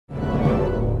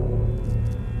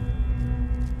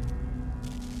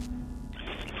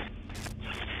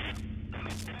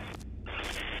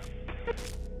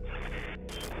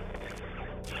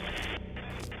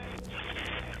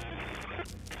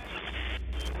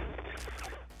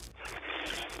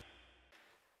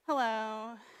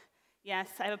Hello. Yes,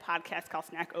 I have a podcast called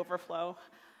Snackoverflow.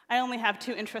 I only have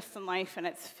two interests in life, and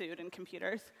it's food and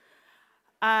computers.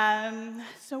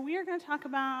 So we are going to talk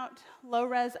about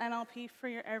low-res NLP for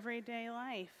your everyday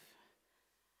life.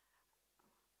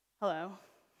 Hello.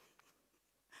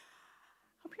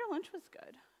 Hope your lunch was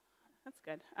good. That's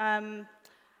good.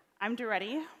 I'm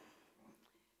Duretti.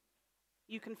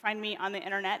 You can find me on the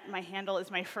internet. My handle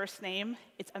is my first name.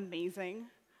 It's amazing.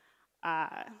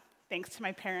 Thanks to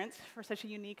my parents for such a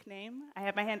unique name. I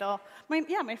have my handle,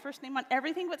 my first name on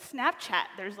everything but Snapchat.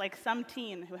 There's like some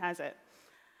teen who has it.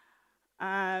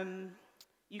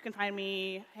 You can find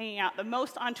me hanging out the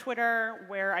most on Twitter,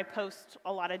 where I post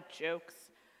a lot of jokes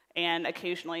and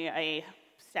occasionally a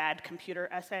sad computer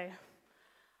essay.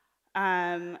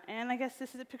 And I guess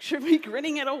this is a picture of me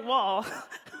grinning at a wall.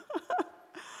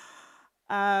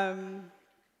 So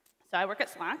I work at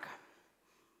Slack.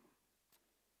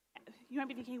 You might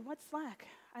be thinking, what's Slack?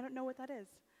 I don't know what that is.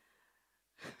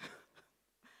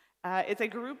 It's a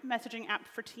group messaging app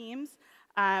for teams.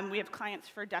 We have clients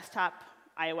for desktop,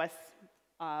 iOS,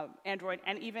 Android,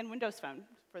 and even Windows Phone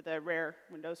for the rare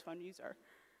Windows Phone user.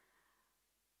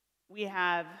 We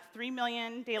have 3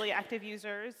 million daily active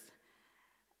users,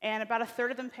 and about a third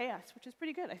of them pay us, which is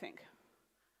pretty good, I think.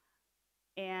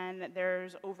 And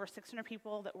there's over 600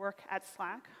 people that work at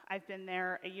Slack. I've been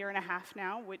there a year and a half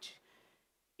now, which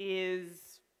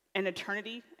is an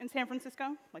eternity in San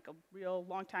Francisco, like a real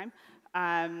long time.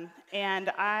 And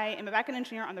I am a backend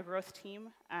engineer on the growth team,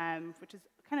 which is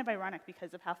kind of ironic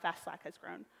because of how fast Slack has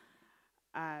grown.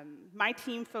 My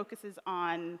team focuses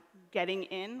on getting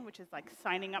in, which is like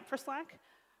signing up for Slack,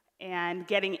 and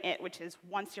getting it, which is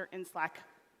once you're in Slack,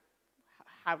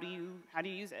 how do you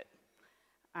use it?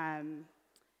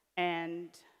 And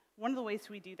one of the ways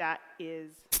we do that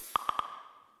is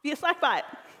via Slackbot.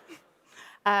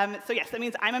 So yes, that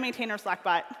means I'm a maintainer of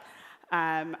Slackbot.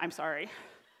 I'm sorry.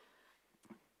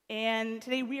 And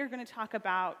today we are going to talk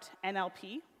about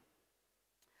NLP.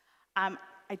 I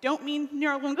don't mean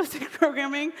neuro-linguistic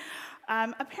programming.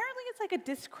 Apparently it's like a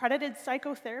discredited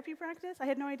psychotherapy practice. I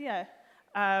had no idea.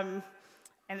 And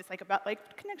it's like about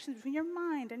like connections between your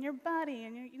mind and your body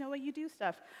and your, way you do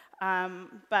stuff.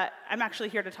 But I'm actually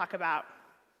here to talk about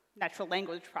natural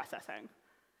language processing.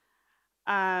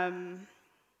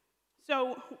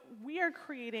 So we are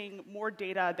creating more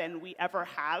data than we ever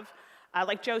have.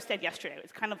 Like Joe said yesterday,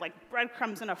 it's kind of like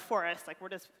breadcrumbs in a forest. Like we're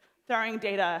just throwing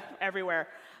data everywhere.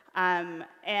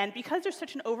 And because there's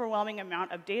such an overwhelming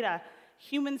amount of data,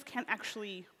 humans can't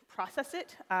actually process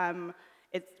it.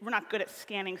 We're not good at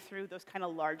scanning through those kind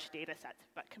of large data sets,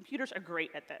 but computers are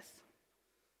great at this.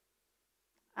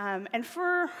 And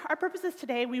for our purposes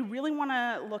today, we really want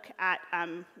to look at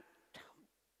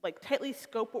tightly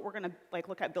scope what we're going to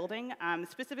look at building,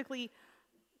 specifically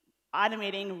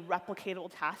automating replicatable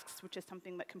tasks, which is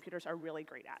something that computers are really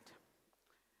great at.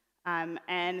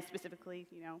 And specifically,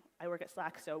 I work at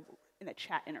Slack, so in a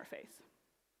chat interface.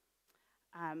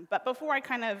 But before I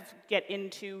kind of get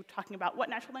into talking about what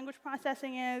natural language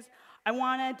processing is, I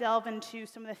want to delve into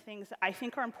some of the things that I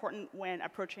think are important when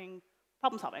approaching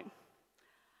problem solving.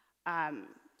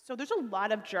 So there's a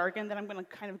lot of jargon that I'm going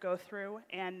to kind of go through,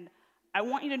 and I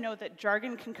want you to know that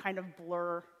jargon can kind of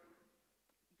blur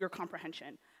your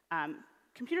comprehension.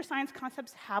 Computer science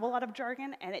concepts have a lot of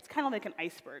jargon, and it's kind of like an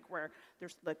iceberg where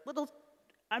there's like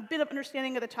a bit of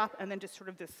understanding at the top and then just sort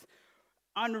of this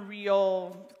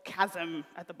unreal chasm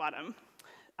at the bottom.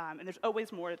 And there's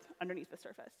always more underneath the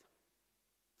surface.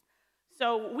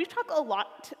 So we've talked a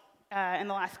lot in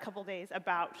the last couple days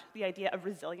about the idea of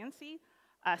resiliency,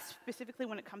 specifically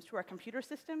when it comes to our computer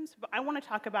systems, but I want to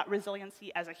talk about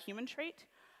resiliency as a human trait.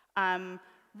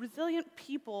 Resilient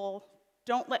people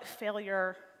don't let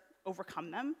failure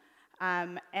overcome them,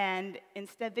 and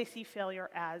instead they see failure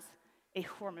as a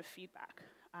form of feedback.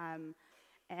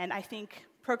 And I think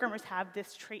programmers have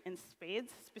this trait in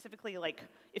spades, specifically like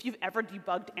if you've ever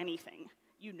debugged anything,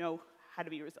 you know how to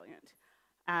be resilient.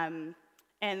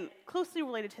 And closely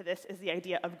related to this is the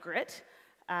idea of grit.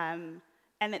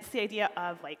 And it's the idea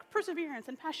of like perseverance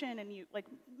and passion and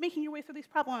making your way through these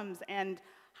problems. And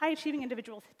high-achieving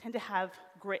individuals tend to have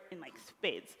grit in like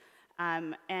spades.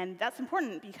 And that's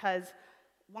important because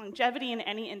longevity in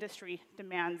any industry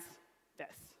demands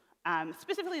this,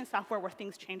 specifically in software where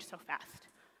things change so fast.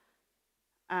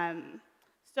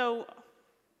 So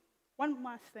one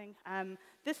last thing.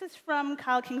 This is from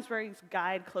Kyle Kingsbury's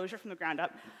guide, Closure from the Ground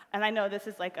Up. And I know this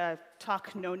is like a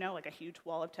talk no-no, like a huge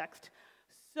wall of text.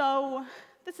 So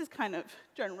this is kind of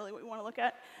generally what we want to look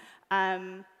at.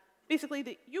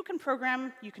 Basically, you can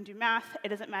program, you can do math. It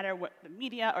doesn't matter what the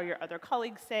media or your other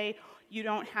colleagues say. You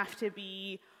don't have to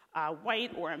be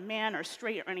white or a man or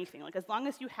straight or anything. Like, as long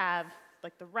as you have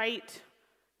like the right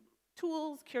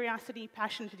tools, curiosity,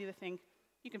 passion to do the thing,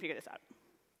 you can figure this out.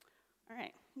 All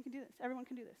right, you can do this. Everyone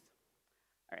can do this.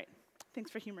 All right,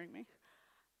 thanks for humoring me.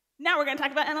 Now we're going to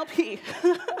talk about NLP.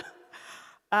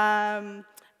 And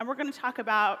we're going to talk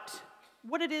about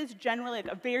what it is generally,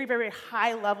 like a very, very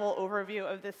high-level overview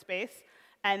of this space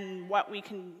and what we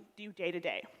can do day to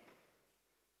day.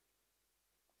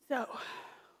 So,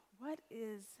 what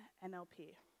is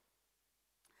NLP?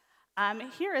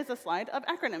 Here is a slide of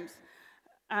acronyms.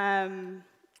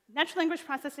 Natural language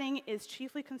processing is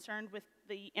chiefly concerned with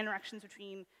the interactions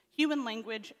between human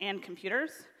language and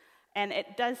computers, and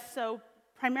it does so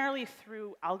primarily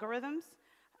through algorithms,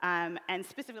 and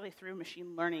specifically through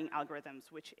machine learning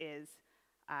algorithms, which is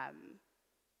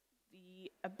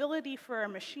the ability for a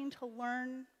machine to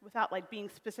learn without like being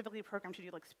specifically programmed to do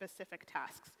like specific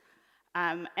tasks.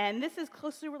 And this is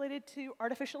closely related to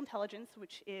artificial intelligence,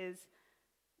 which is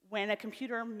when a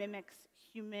computer mimics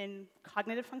human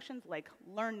cognitive functions like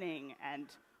learning and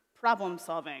problem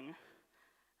solving.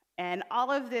 And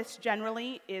all of this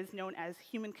generally is known as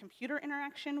human-computer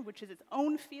interaction, which is its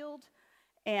own field,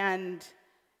 and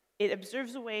it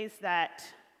observes the ways that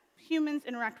humans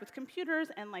interact with computers,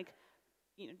 and like,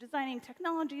 you know, designing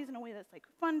technologies in a way that's like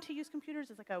fun to use computers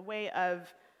is like a way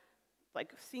of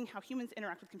like seeing how humans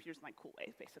interact with computers in like cool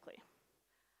ways, basically.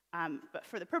 But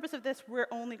for the purpose of this, we're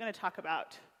only going to talk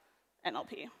about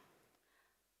NLP.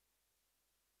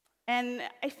 And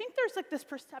I think there's like this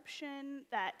perception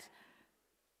that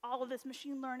all of this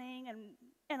machine learning and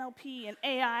NLP and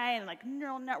AI and like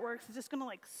neural networks is just going to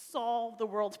like solve the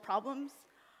world's problems.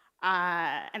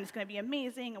 And it's going to be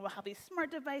amazing, and we'll have these smart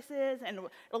devices, and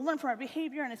it'll learn from our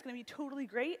behavior, and it's going to be totally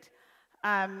great.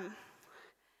 And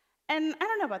I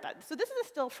don't know about that. So this is a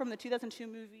still from the 2002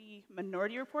 movie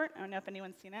Minority Report. I don't know if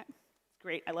anyone's seen it. It's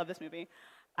great. I love this movie.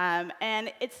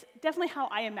 And it's definitely how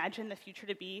I imagine the future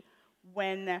to be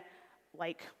when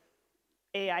like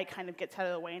AI kind of gets out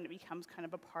of the way and it becomes kind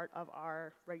of a part of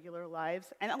our regular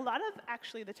lives. And a lot of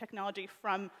actually the technology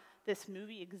from this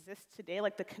movie exists today,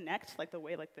 like the Connect, like the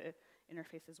way like the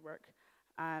interfaces work.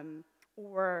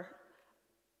 Or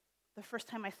the first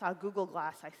time I saw Google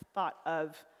Glass, I thought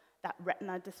of that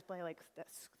retina display, like that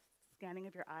scanning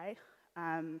of your eye.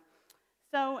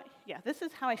 So yeah, this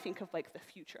is how I think of like the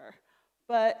future.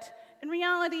 But in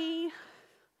reality,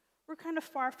 we're kind of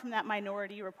far from that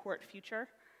Minority Report future.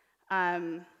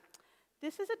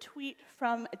 This is a tweet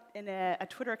from a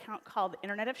Twitter account called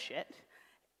Internet of Shit.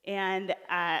 And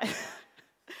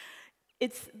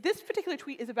this particular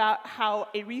tweet is about how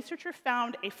a researcher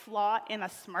found a flaw in a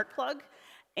smart plug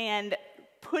and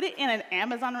put it in an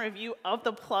Amazon review of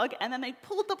the plug, and then they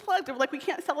pulled the plug. They were like, we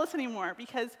can't sell this anymore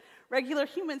because regular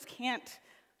humans can't,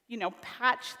 you know,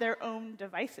 patch their own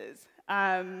devices.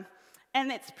 And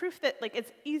it's proof that like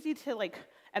it's easy to like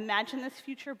imagine this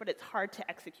future, but it's hard to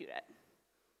execute it.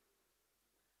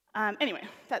 Anyway,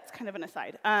 that's kind of an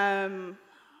aside. So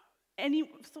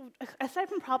aside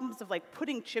from problems of like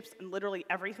putting chips in literally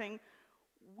everything,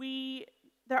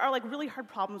 there are like really hard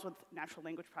problems with natural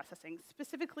language processing,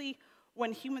 specifically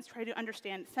when humans try to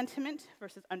understand sentiment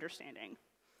versus understanding.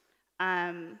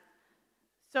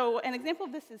 So an example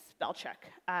of this is spell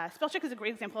check. Spell check is a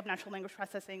great example of natural language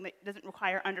processing that doesn't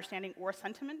require understanding or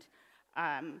sentiment.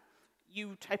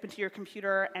 You type into your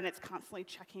computer, and it's constantly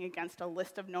checking against a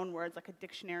list of known words, like a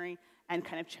dictionary, and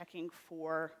kind of checking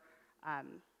for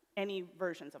any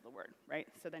versions of the word, right?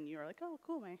 So then you're like, oh,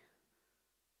 cool, my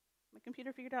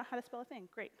computer figured out how to spell a thing,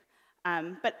 great.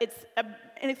 But it's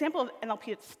an example of NLP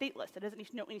that's stateless. It doesn't need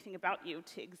to know anything about you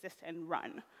to exist and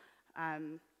run.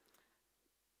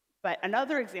 But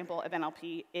another example of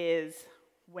NLP is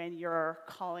when you're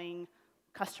calling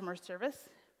customer service.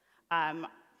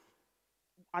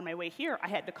 On my way here, I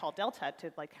had to call Delta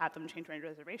to like have them change my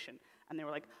reservation. And they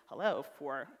were like, hello,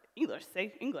 for English,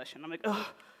 say English. And I'm like,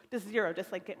 oh, just zero,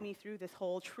 just like get me through this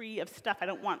whole tree of stuff. I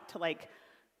don't want to like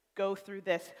go through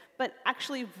this. But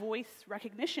actually, voice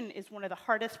recognition is one of the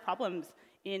hardest problems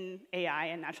in AI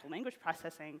and natural language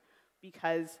processing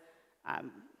because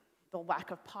the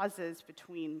lack of pauses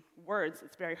between words,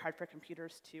 it's very hard for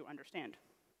computers to understand.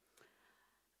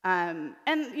 And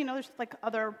you know, there's like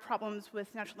other problems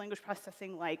with natural language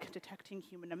processing, like detecting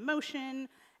human emotion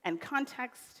and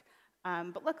context.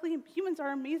 But luckily, humans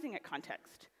are amazing at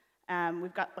context.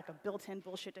 We've got like a built-in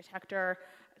bullshit detector,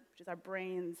 which is our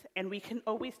brains, and we can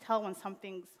always tell when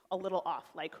something's a little off.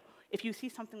 Like if you see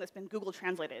something that's been Google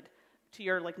translated to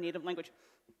your like native language,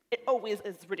 it always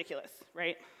is ridiculous,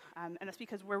 right? And that's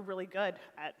because we're really good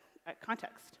at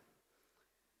context.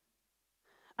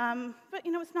 But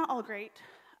you know, it's not all great.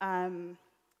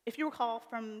 If you recall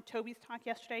from Toby's talk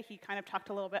yesterday, he kind of talked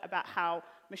a little bit about how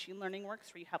machine learning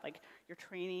works, where you have like your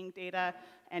training data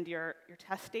and your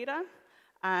test data.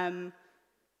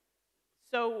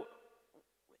 So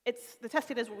the test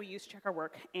data is what we use to check our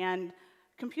work, and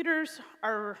computers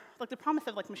are, like the promise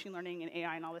of like machine learning and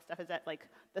AI and all this stuff is that like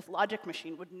this logic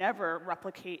machine would never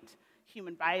replicate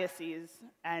human biases,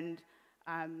 and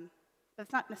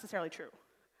that's not necessarily true.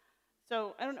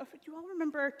 So I don't know if you all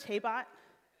remember Taybot.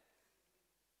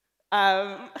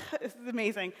 This is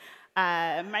amazing.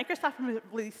 Microsoft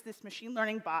released this machine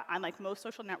learning bot on like most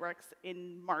social networks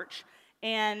in March,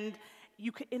 and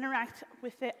you could interact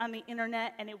with it on the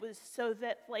internet, and it was so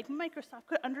that like Microsoft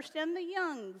could understand the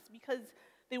youngs, because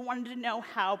they wanted to know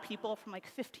how people from like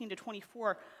 15 to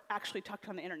 24 actually talked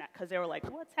on the internet, because they were like,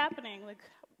 what's happening? Like,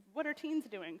 what are teens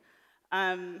doing?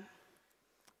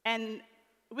 And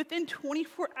within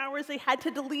 24 hours, they had to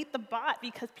delete the bot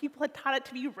because people had taught it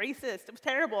to be racist. It was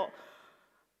terrible.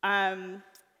 And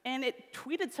it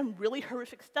tweeted some really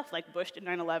horrific stuff, like Bush did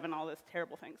 9/11, all those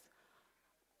terrible things.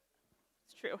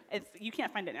 It's true. You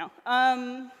can't find it now.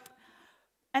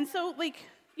 And so, like,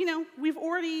 you know, we've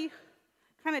already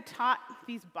kind of taught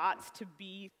these bots to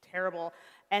be terrible.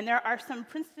 And there are some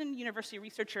Princeton University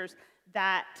researchers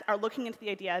that are looking into the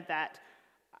idea that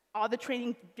all the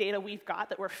training data we've got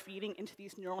that we're feeding into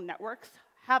these neural networks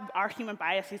have our human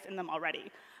biases in them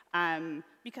already.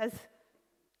 Because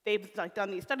they've like done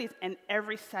these studies, and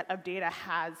every set of data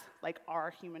has like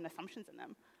our human assumptions in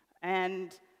them.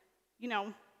 And, you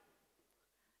know,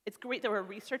 it's great that we're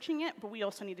researching it, but we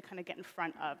also need to kind of get in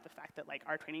front of the fact that like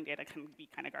our training data can be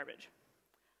kind of garbage.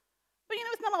 But you know,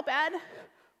 it's not all bad.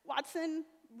 Watson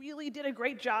really did a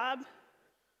great job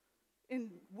in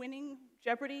winning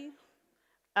Jeopardy.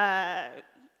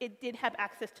 It did have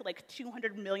access to like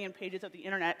 200 million pages of the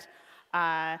internet,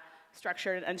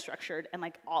 structured and unstructured, and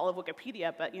like all of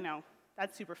Wikipedia, but you know,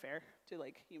 that's super fair to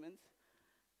like humans.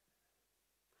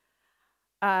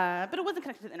 But it wasn't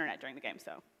connected to the internet during the game,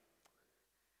 so.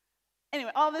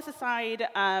 Anyway, all this aside,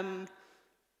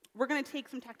 we're going to take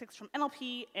some tactics from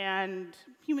NLP and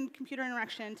human-computer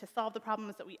interaction to solve the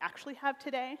problems that we actually have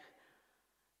today.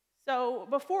 So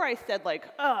before I said like,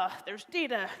 there's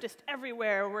data just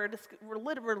everywhere, we're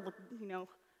literally, you know,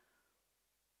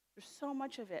 there's so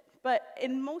much of it. But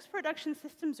in most production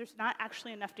systems, there's not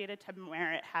actually enough data to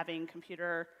merit having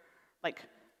computer, like,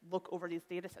 look over these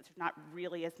data sets. There's not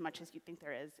really as much as you think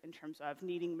there is in terms of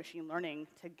needing machine learning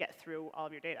to get through all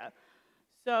of your data.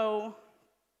 So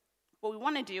what we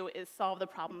want to do is solve the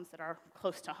problems that are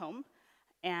close to home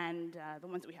and the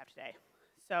ones that we have today.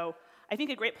 So I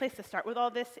think a great place to start with all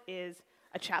this is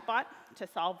a chatbot to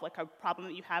solve like a problem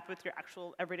that you have with your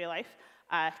actual everyday life.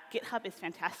 GitHub is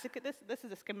fantastic at this. This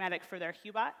is a schematic for their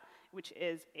Hubot, which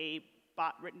is a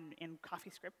bot written in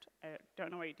CoffeeScript. I don't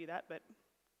know why you do that, but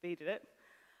they did it.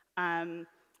 And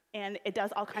it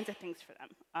does all kinds of things for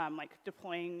them, like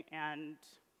deploying and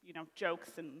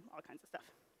jokes and all kinds of stuff.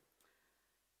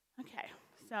 Okay,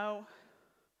 so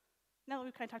now that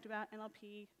we've kind of talked about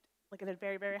NLP, like at a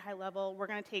very, very high level, we're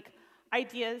going to take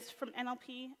ideas from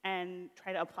NLP and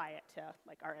try to apply it to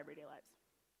like our everyday lives.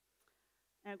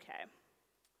 Okay,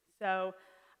 so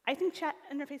I think chat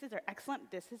interfaces are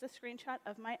excellent. This is a screenshot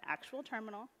of my actual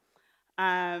terminal.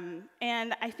 And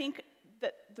I think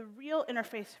that the real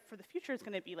interface for the future is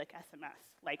going to be like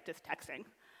SMS, like just texting.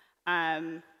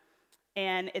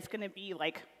 And it's going to be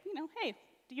like, hey,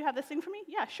 do you have this thing for me?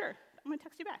 Yeah, sure. I'm going to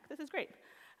text you back. This is great.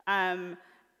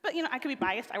 But I could be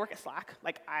biased. I work at Slack.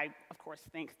 Like, I, of course,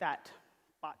 think that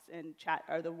bots in chat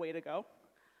are the way to go.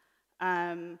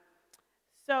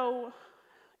 So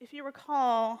if you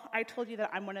recall, I told you that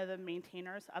I'm one of the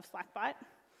maintainers of Slackbot.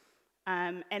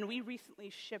 And we recently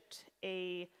shipped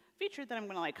a feature that I'm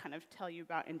going to kind of tell you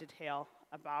about in detail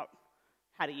about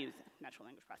how to use natural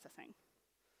language processing.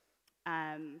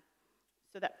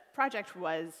 So that project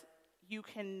was, you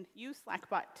can use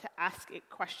Slackbot to ask it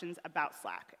questions about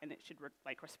Slack, and it should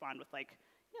respond with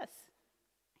yes,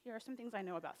 here are some things I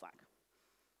know about Slack.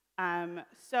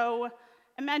 So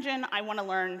imagine I want to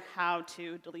learn how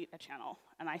to delete a channel,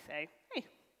 and I say, hey,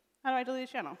 how do I delete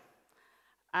a channel?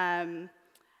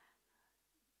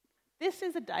 This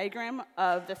is a diagram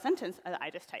of the sentence that I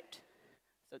just typed.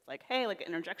 So it's like, hey, like an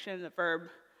interjection, a verb,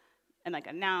 and like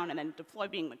a noun, and then deploy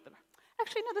being like the.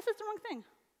 Actually, no, this is the wrong thing.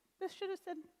 This should have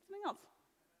said something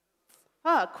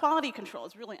else. Quality control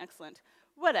is really excellent.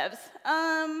 Whatevs.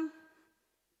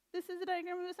 This is a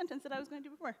diagram of a sentence that I was going to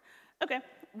do before. Okay,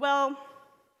 well,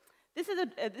 this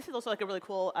is also like a really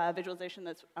cool visualization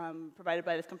that's provided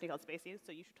by this company called Spacey,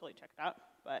 so you should totally check it out.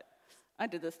 But I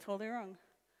did this totally wrong.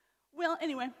 Well,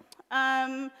 anyway,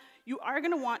 you are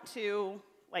going to want to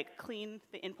like clean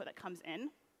the input that comes in.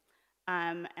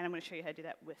 And I'm going to show you how to do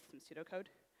that with some pseudocode.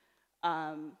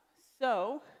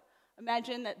 So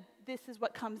imagine that this is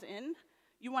what comes in.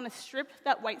 You want to strip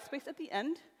that white space at the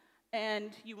end,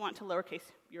 and you want to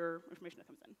lowercase your information that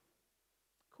comes in.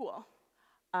 Cool.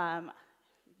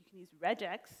 You can use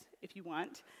regex if you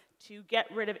want to get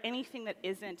rid of anything that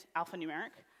isn't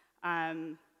alphanumeric.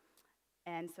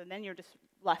 And so then you're just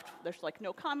left, there's like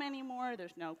no comma anymore,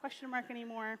 there's no question mark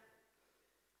anymore.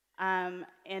 And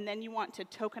then you want to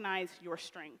tokenize your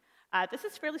string. This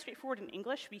is fairly straightforward in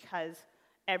English because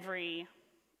every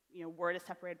word is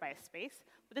separated by a space.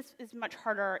 But this is much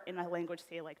harder in a language,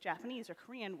 say, like Japanese or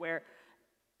Korean, where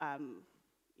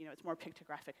it's more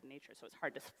pictographic in nature, so it's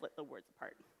hard to split the words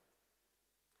apart.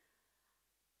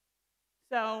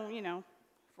 So,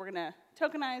 if we're going to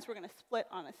tokenize, we're going to split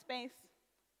on a space.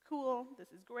 Cool, this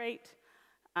is great.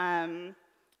 And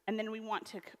then we want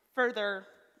to further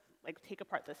take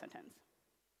apart the sentence.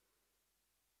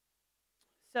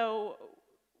 So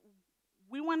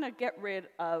we want to get rid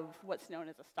of what's known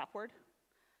as a stop word.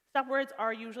 Stop words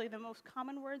are usually the most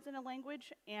common words in a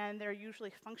language, and they're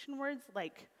usually function words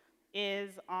like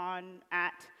is, on,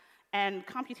 at, and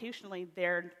computationally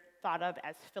they're thought of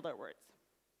as filler words.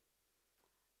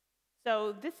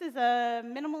 So this is a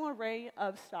minimal array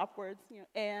of stop words,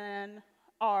 an,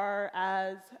 are,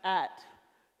 as, at,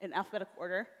 in alphabetical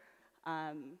order.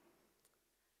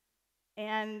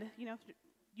 And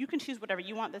you can choose whatever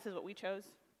you want. This is what we chose.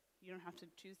 You don't have to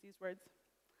choose these words.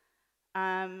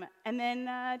 And then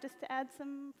just to add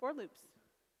some for loops.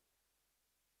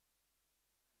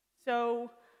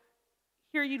 So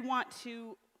here you'd want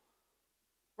to,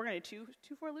 we're going to do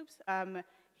two for loops.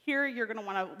 Here you're going to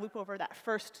want to loop over that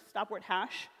first stop word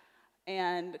hash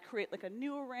and create a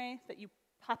new array that you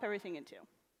pop everything into.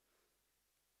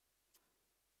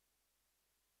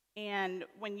 And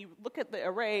when you look at the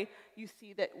array, you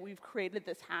see that we've created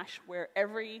this hash where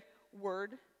every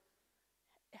word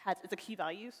is a key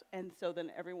value, and so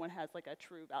then everyone has a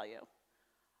true value,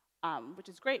 which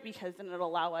is great because then it'll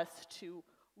allow us to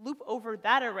loop over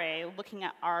that array, looking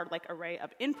at our array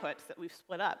of inputs that we've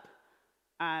split up,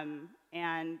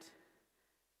 and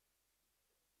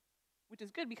which is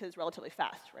good because it's relatively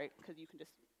fast, right? Because you can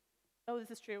just, oh,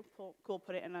 this is true, cool,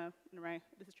 put it in an array.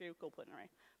 This is true, cool, put it in an array.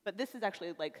 But this is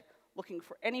actually looking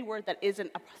for any word that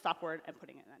isn't a stop word and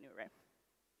putting it in that new array.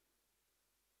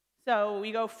 So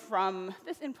we go from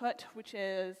this input, which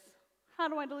is how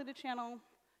do I delete a channel,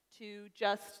 to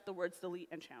just the words delete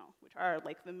and channel, which are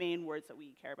the main words that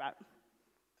we care about.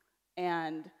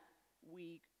 And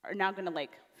we are now going to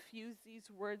fuse these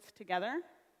words together.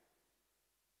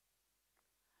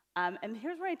 And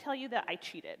here's where I tell you that I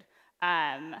cheated.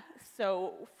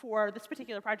 So for this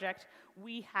particular project,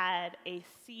 we had a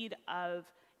seed of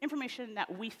information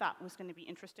that we thought was going to be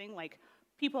interesting.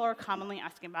 People are commonly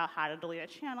asking about how to delete a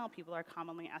channel. People are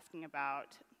commonly asking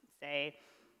about, say,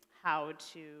 how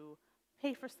to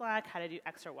pay for Slack, how to do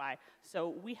X or Y.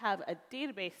 So we have a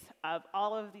database of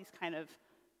all of these kind of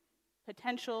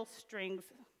potential strings,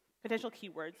 potential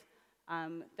keywords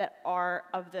that are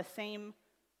of the same,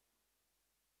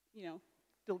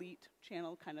 delete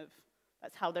channel kind of.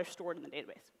 That's how they're stored in the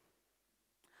database.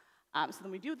 So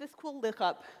then we do this cool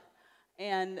lookup,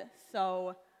 and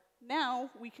so now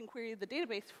we can query the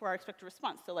database for our expected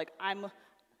response. So I'm,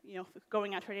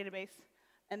 going out to our database,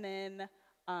 and then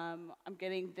I'm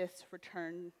getting this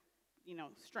return,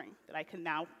 string that I can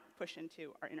now push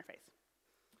into our interface.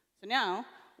 So now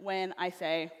when I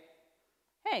say,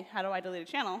 hey, how do I delete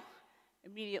a channel?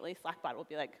 Immediately Slackbot will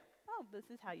be like, oh, this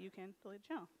is how you can delete a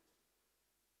channel.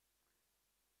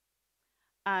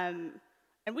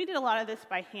 And we did a lot of this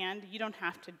by hand. You don't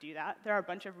have to do that. There are a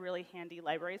bunch of really handy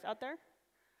libraries out there.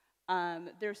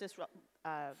 There's this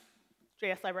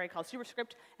JS library called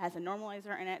Superscript. It has a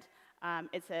normalizer in it.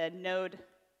 It's a Node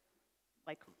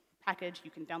package.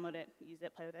 You can download it, use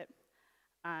it, play with it.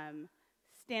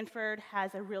 Stanford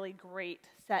has a really great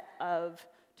set of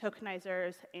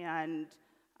tokenizers and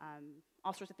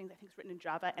all sorts of things. I think it's written in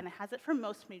Java, and it has it for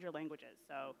most major languages.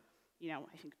 So,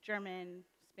 I think German,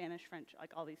 Spanish, French,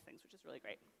 all these things, which is really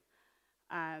great.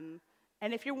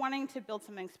 And if you're wanting to build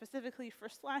something specifically for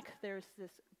Slack, there's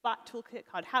this bot toolkit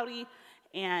called Howdy,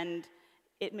 and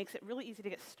it makes it really easy to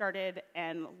get started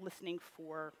and listening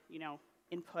for,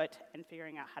 input and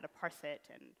figuring out how to parse it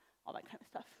and all that kind of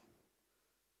stuff.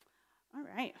 All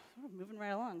right, we're moving right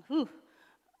along.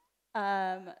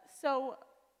 So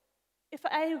if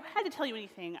I had to tell you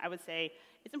anything, I would say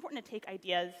it's important to take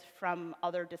ideas from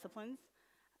other disciplines,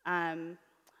 and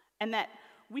that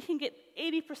we can get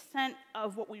 80%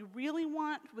 of what we really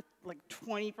want with like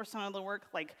 20% of the work.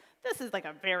 Like, this is like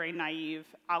a very naive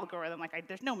algorithm. Like,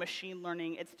 there's no machine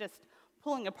learning. It's just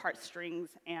pulling apart strings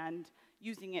and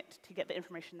using it to get the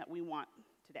information that we want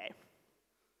today.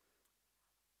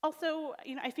 Also,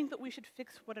 I think that we should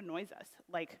fix what annoys us.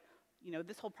 Like,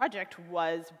 this whole project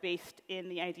was based in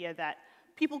the idea that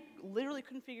people literally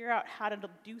couldn't figure out how to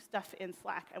do stuff in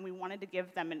Slack, and we wanted to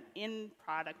give them an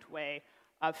in-product way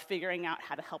of figuring out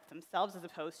how to help themselves, as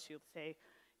opposed to, say,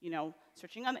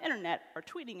 searching on the internet or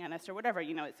tweeting at us or whatever.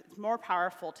 It's more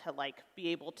powerful to like be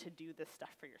able to do this stuff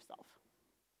for yourself.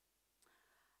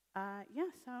 Yeah,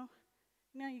 so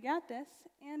you got this,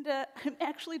 and I'm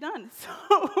actually done. So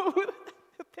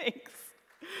thanks.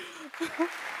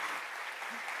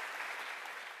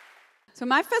 So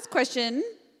my first question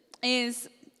is,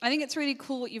 I think it's really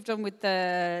cool what you've done with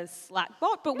the Slack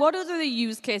bot, but what other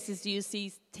use cases do you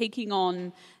see taking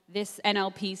on this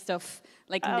NLP stuff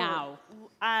now?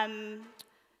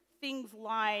 Things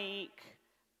like,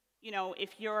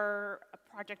 if you're a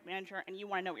project manager and you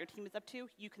want to know what your team is up to,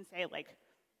 you can say like,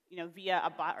 via a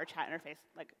bot or chat interface,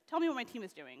 like, tell me what my team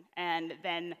is doing, and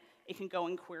then it can go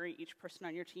and query each person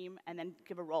on your team and then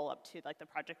give a roll-up to like the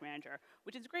project manager,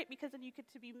 which is great because then you get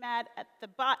to be mad at the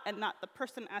bot and not the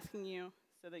person asking you,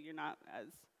 so that you're not as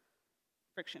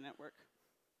friction at work.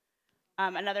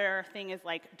 Another thing is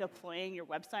like deploying your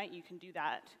website. You can do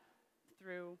that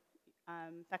through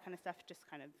that kind of stuff, just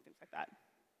kind of things like that.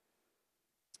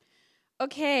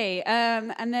 Okay,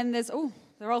 and then there's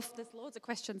loads of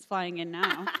questions flying in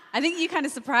now. I think you kind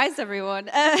of surprised everyone.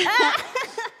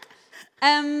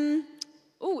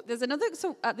 There's another.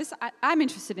 So I'm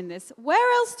interested in this.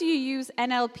 Where else do you use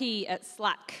NLP at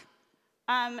Slack?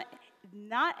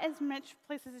 Not as much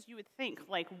places as you would think.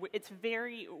 Like,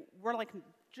 we're like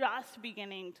just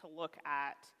beginning to look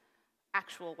at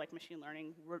actual like machine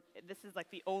learning. This is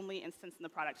like the only instance in the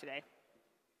product today.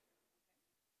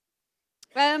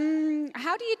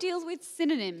 How do you deal with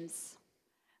synonyms?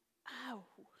 Oh,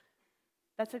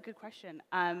 that's a good question.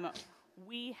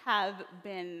 We have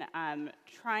been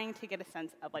trying to get a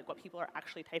sense of like what people are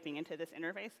actually typing into this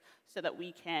interface, so that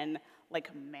we can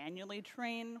like manually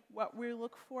train what we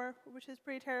look for, which is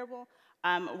pretty terrible.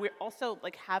 We also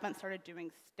like haven't started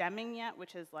doing stemming yet,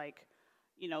 which is like,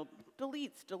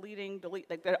 deletes, deleting, delete.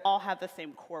 Like, they all have the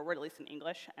same core word, at least in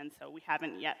English, and so we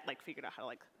haven't yet like figured out how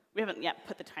to we haven't yet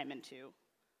put the time into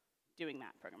doing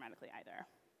that programmatically either.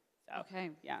 So, okay.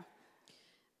 Yeah.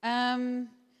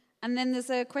 And then there's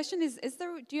a question,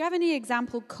 do you have any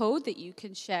example code that you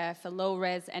can share for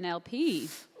low-res NLP?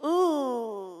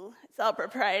 Ooh, it's all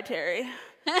proprietary.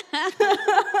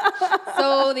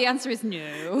 So the answer is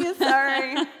no. Yeah,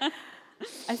 sorry.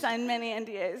 I signed many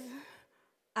NDAs.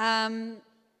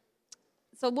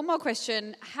 So one more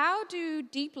question. How do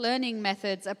deep learning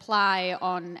methods apply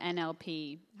on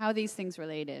NLP? How are these things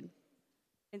related?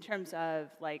 In terms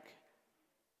of, like,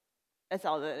 that's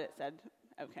all that it said.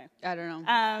 Okay. I don't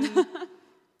know.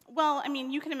 Well, I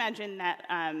mean, you can imagine that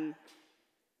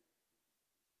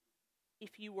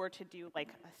if you were to do like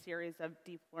a series of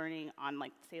deep learning on,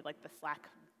 like, say, like the Slack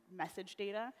message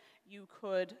data, you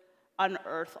could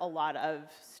unearth a lot of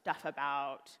stuff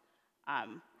about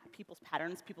people's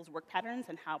patterns, people's work patterns,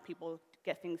 and how people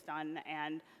get things done,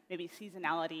 and maybe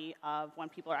seasonality of when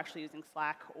people are actually using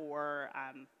Slack or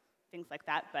things like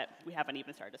that. But we haven't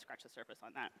even started to scratch the surface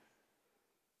on that.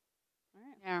 All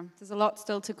right. Yeah, there's a lot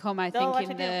still to come, I think,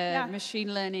 in the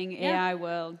machine learning AI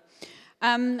world.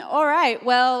 All right,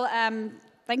 well,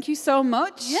 thank you so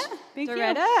much, thank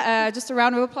Duretti. you. Just a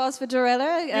round of applause for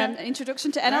Duretti.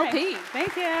 Introduction to NLP. Right.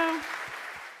 Thank you.